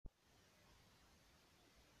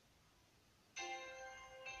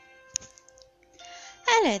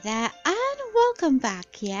Hello there and welcome back,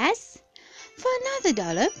 yes, for another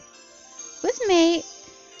dollop with me,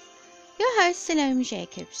 your host Salome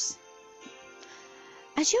Jacobs.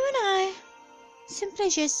 As you and I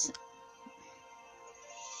simply just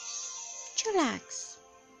chillax,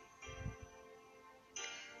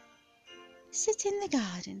 sit in the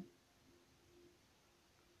garden,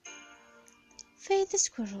 feed the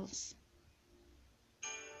squirrels,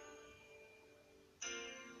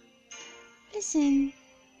 listen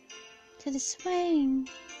to the swaying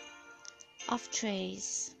of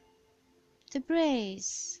trees, the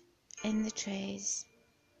breeze in the trees,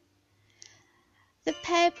 the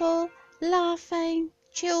people laughing,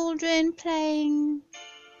 children playing,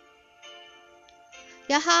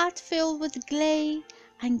 your heart filled with glee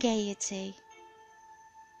and gaiety.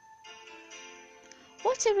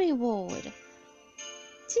 What a reward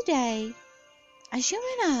today, as you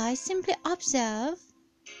and I simply observe,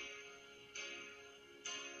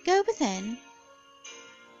 go within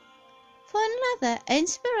for another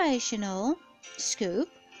inspirational scoop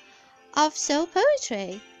of soul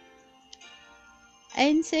poetry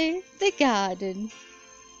into the garden.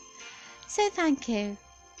 So thank you,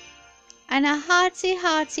 and a hearty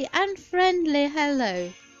and friendly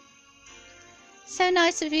hello. So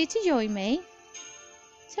nice of you to join me.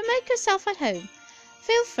 So make yourself at home.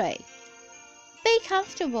 Feel free. Be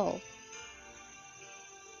comfortable.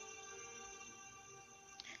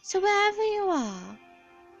 So wherever you are,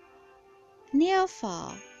 near or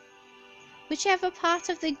far, whichever part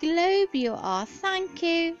of the globe you are, thank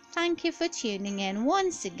you for tuning in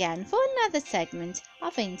once again for another segment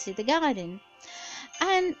of Into the Garden.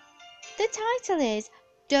 And the title is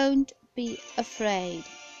Don't Be Afraid.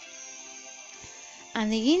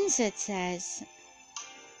 And the insert says,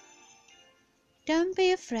 don't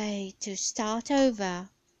be afraid to start over.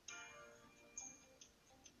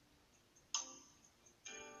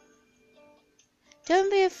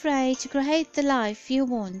 Don't be afraid to create the life you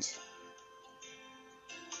want.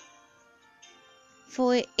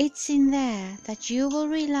 For it's in there that you will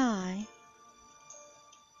rely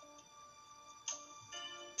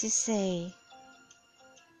to see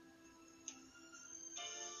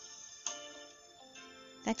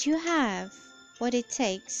that you have what it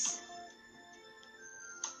takes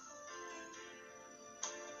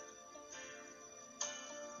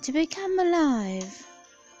to become alive,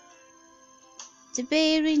 to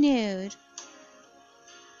be renewed.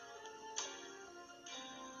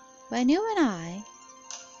 When you and I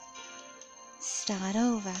start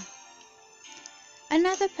over,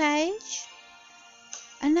 another page,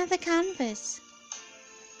 another canvas.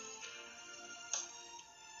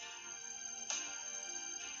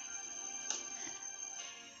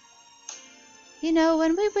 You know,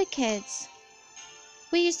 when we were kids,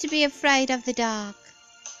 we used to be afraid of the dark.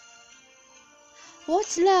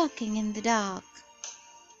 What's lurking in the dark?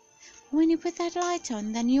 When you put that light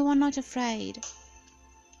on, then you are not afraid.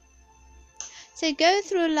 So go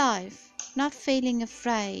through life not feeling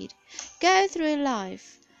afraid. Go through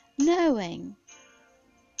life knowing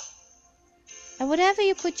that whatever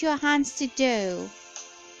you put your hands to do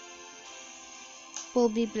will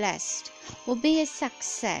be blessed, will be a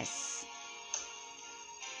success.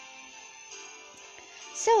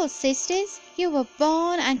 Soul sisters, you were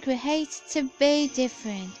born and created to be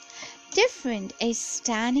different. Different is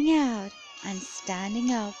standing out and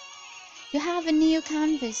standing up. You have a new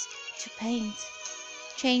canvas to paint.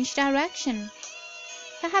 Change direction.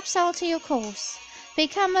 Perhaps alter your course.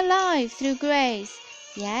 Become alive through grace.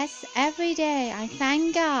 Yes, every day I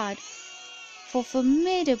thank God for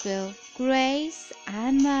formidable grace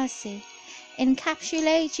and mercy.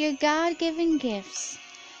 Encapsulate your God-given gifts.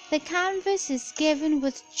 The canvas is given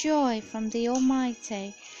with joy from the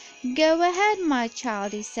Almighty. Go ahead, my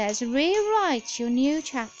child, he says, rewrite your new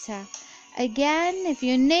chapter. Again, if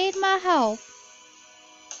you need my help,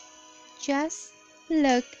 just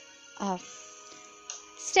look up.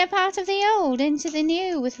 Step out of the old into the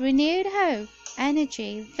new with renewed hope,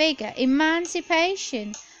 energy, vigor,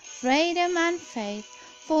 emancipation, freedom and faith.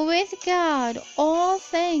 For with God all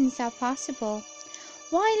things are possible.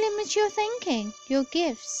 Why limit your thinking, your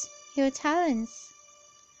gifts, your talents?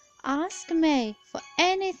 Ask me for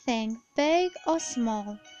anything, big or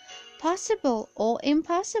small, possible or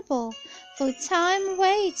impossible, for time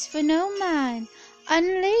waits for no man.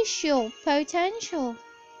 Unleash your potential.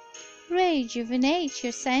 Rejuvenate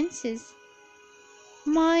your senses,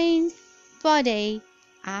 mind, body,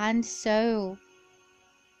 and soul.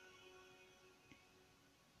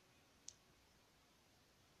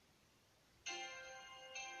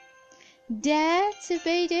 Dare to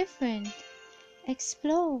be different.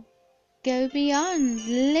 Explore. Go beyond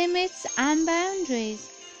limits and boundaries.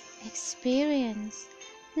 Experience.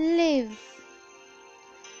 Live.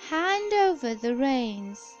 Hand over the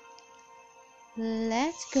reins.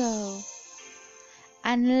 Let go.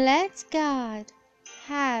 And let God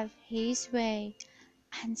have His way.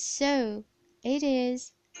 And so it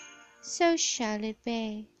is, so shall it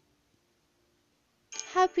be.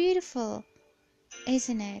 How beautiful,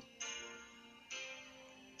 isn't it?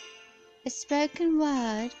 A spoken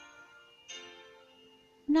word,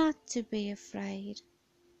 not to be afraid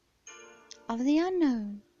of the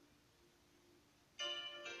unknown,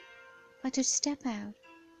 but to step out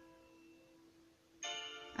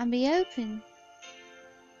and be open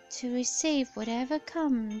to receive whatever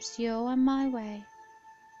comes your and my way.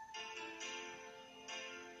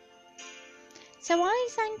 So I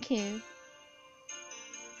thank you.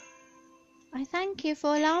 I thank you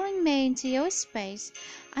for allowing me into your space.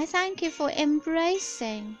 I thank you for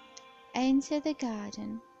embracing into the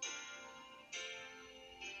garden.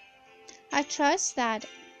 I trust that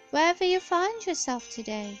wherever you find yourself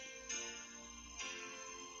today,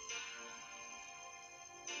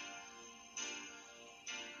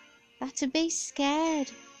 that to be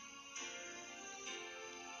scared,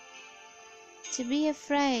 to be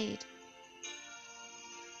afraid,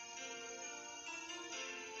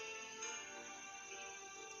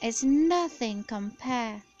 is nothing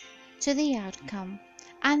compared to the outcome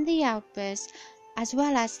and the outburst as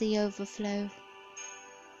well as the overflow.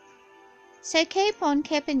 So keep on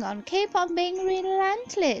keeping on, keep on being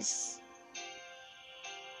relentless.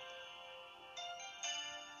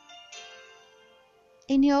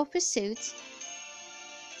 In your pursuit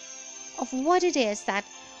of what it is that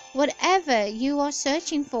whatever you are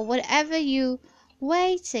searching for, whatever you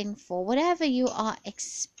waiting for, whatever you are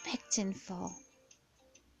expecting for.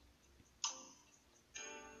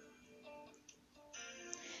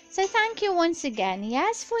 So thank you once again,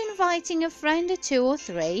 yes, for inviting a friend or two or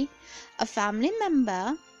three, a family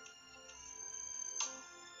member,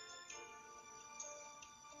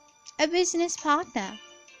 a business partner,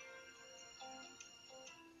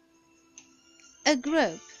 a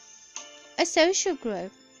group, a social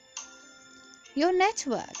group, your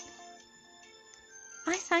network.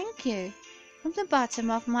 I thank you from the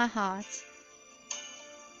bottom of my heart.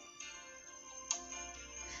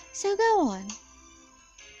 So go on.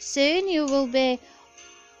 Soon you will be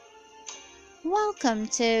welcome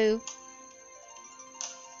to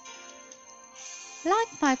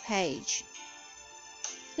like my page,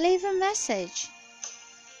 leave a message,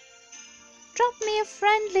 drop me a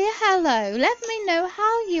friendly hello, let me know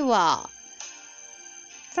how you are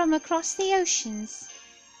from across the oceans,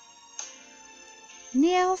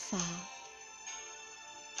 near or far.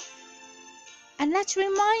 And let's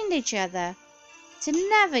remind each other to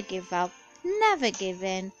never give up, never give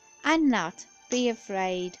in, and not be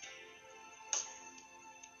afraid.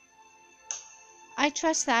 I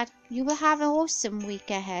trust that you will have an awesome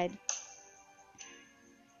week ahead.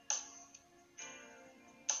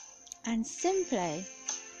 And simply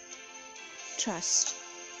trust.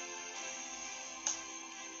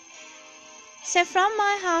 So from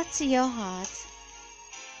my heart to your heart,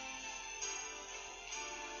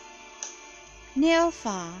 near or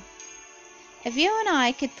far, if you and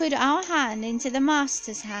I could put our hand into the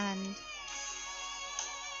Master's hand,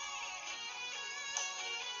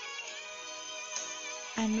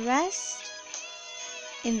 and rest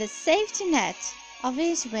in the safety net of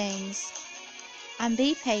His wings, and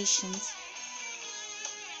be patient.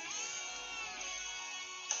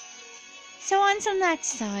 So until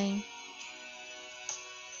next time,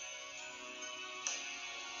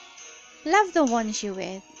 love the ones you're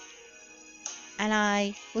with, and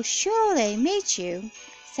I will surely meet you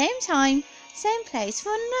same time, same place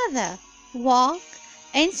for another walk,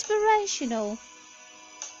 inspirational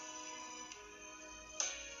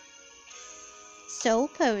soul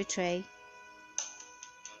poetry.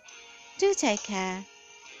 Do take care.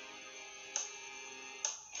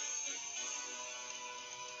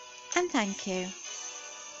 And thank you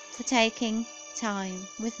for taking time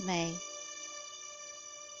with me.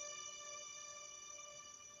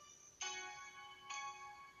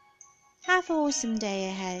 Have an awesome day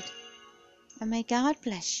ahead, and may God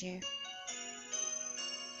bless you.